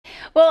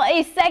Well,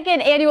 a second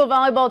annual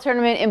volleyball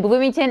tournament in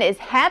Bloomington is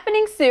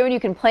happening soon. You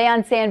can play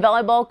on sand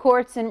volleyball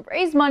courts and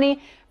raise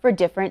money for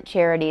different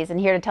charities. And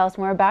here to tell us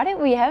more about it,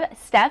 we have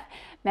Steph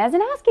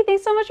Mazanowski.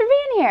 Thanks so much for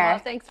being here. Well,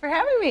 thanks for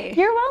having me.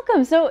 You're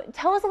welcome. So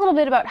tell us a little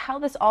bit about how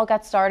this all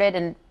got started,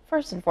 and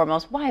first and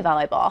foremost, why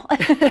volleyball?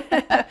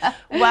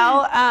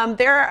 Well,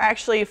 there are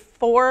actually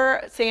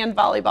 4 sand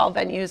volleyball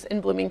venues in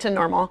Bloomington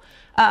Normal.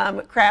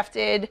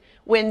 Crafted,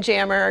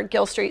 Windjammer,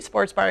 Gill Street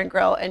Sports Bar and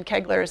Grill, and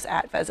Kegler's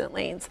at Pheasant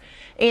Lanes.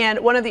 And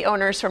one of the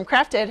owners from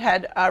Crafted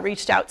had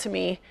reached out to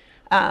me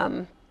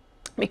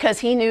because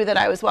he knew that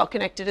I was well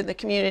connected in the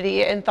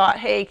community and thought,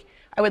 hey,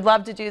 I would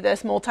love to do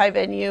this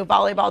multi-venue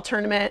volleyball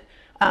tournament.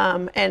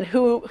 And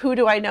who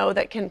do I know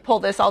that can pull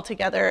this all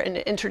together and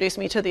introduce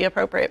me to the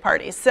appropriate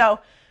parties? So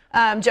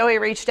Joey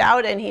reached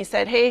out and he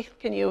said, hey,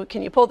 can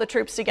you pull the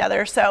troops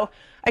together? So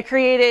I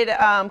created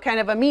kind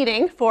of a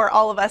meeting for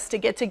all of us to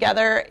get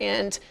together,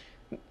 and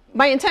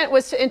my intent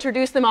was to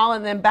introduce them all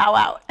and then bow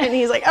out. And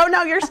he's like, oh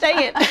no, you're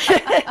staying.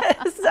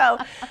 So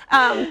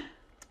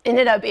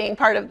ended up being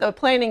part of the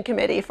planning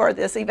committee for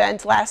this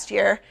event last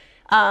year.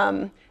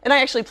 And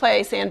I actually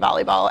play sand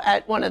volleyball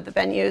at one of the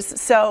venues.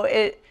 So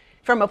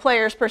from a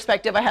player's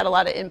perspective, I had a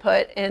lot of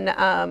input,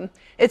 and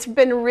it's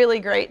been really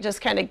great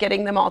just kind of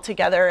getting them all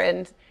together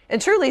and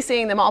truly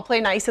seeing them all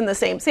play nice in the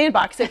same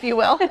sandbox, if you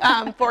will,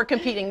 for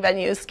competing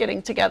venues getting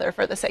together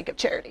for the sake of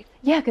charity.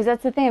 Yeah, because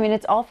that's the thing. I mean,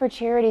 it's all for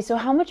charity. So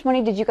how much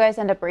money did you guys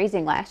end up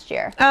raising last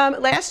year?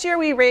 Last year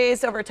we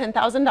raised over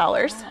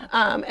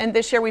 $10,000, and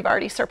this year we've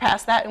already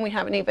surpassed that, and we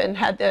haven't even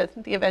had the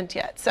event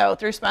yet. So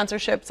through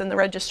sponsorships and the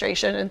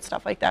registration and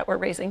stuff like that, we're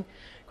raising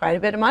quite a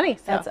bit of money.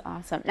 So. That's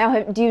awesome.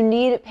 Now, do you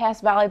need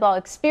past volleyball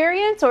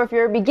experience, or if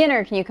you're a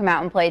beginner, can you come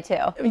out and play too?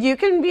 You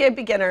can be a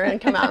beginner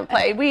and come out and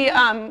play.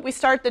 We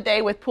start the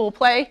day with pool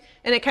play,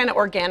 and it kind of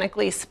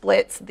organically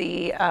splits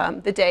the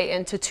day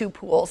into 2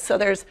 pools. So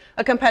there's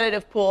a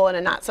competitive pool and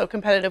a not so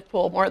competitive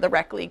pool, more of the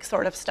rec league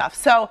sort of stuff.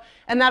 So,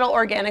 and that'll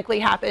organically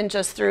happen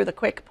just through the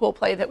quick pool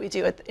play that we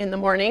do in the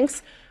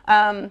mornings.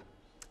 And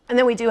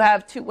then we do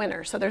have 2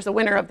 winners. So there's a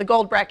winner of the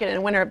gold bracket and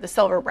a winner of the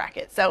silver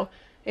bracket. So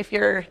if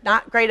you're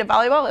not great at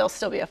volleyball, it'll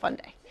still be a fun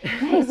day.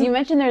 Nice. You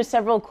mentioned there's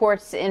several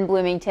courts in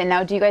Bloomington.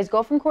 Now, do you guys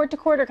go from court to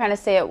court or kind of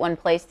stay at one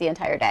place the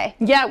entire day?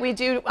 Yeah, we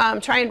do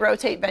try and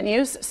rotate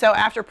venues. So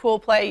after pool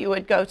play, you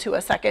would go to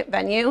a second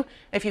venue.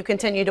 If you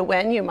continue to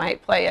win, you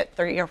might play at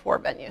 3 or 4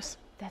 venues.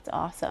 That's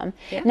awesome.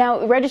 Yeah.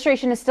 Now,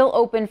 registration is still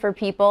open for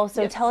people,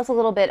 so Yes. Tell us a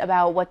little bit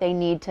about what they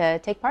need to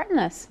take part in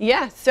this.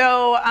 Yeah,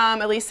 so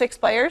at least 6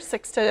 players,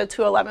 6 to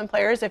 11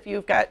 players. If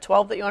you've got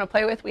 12 that you want to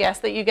play with, we ask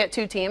that you get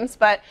 2 teams,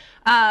 but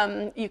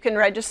you can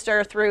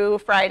register through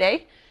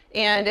Friday,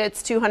 and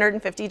it's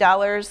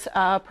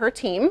 $250 per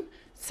team.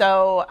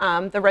 So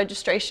the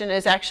registration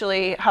is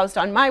actually housed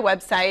on my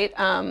website.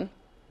 I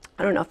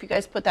don't know if you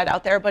guys put that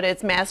out there, but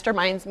it's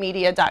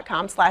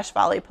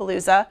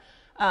mastermindsmedia.com/volleypalooza.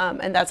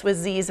 And that's with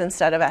Z's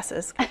instead of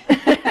S's.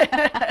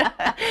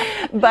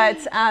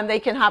 But they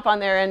can hop on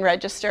there and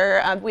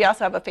register. We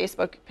also have a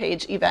Facebook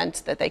page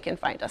event that they can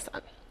find us on.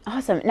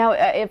 Awesome. Now,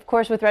 of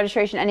course, with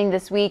registration ending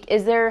this week,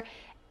 is there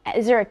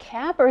a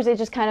cap, or is it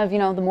just kind of,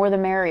 the more the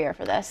merrier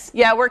for this?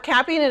 Yeah, we're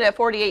capping it at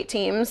 48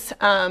 teams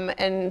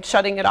and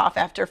shutting it off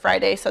after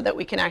Friday so that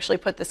we can actually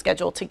put the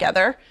schedule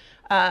together.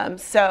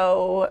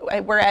 So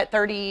we're at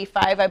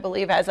 35, I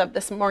believe, as of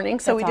this morning.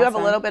 So we do have a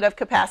little bit of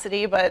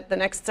capacity, but the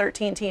next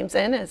 13 teams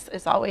in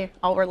is all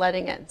we're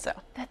letting in. So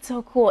that's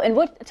so cool. And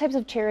what types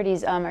of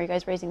charities are you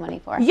guys raising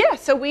money for? Yeah,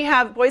 so we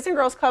have Boys and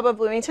Girls Club of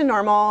Bloomington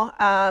Normal,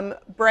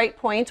 Bright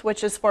Point,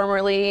 which is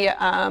formerly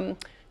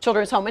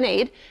Children's Home and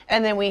Aid,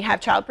 and then we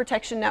have Child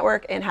Protection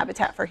Network and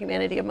Habitat for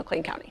Humanity of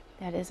McLean County.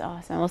 That is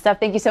awesome. Well, Steph,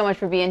 thank you so much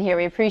for being here.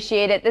 We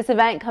appreciate it. This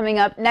event coming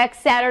up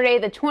next Saturday,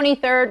 the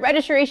 23rd.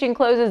 Registration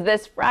closes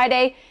this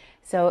Friday,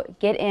 so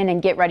get in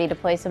and get ready to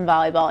play some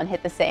volleyball and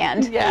hit the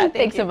sand. Yeah,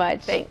 thanks so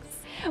much. Thanks.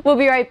 We'll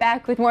be right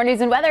back with more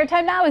news and weather.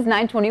 Time now is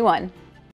 9:21.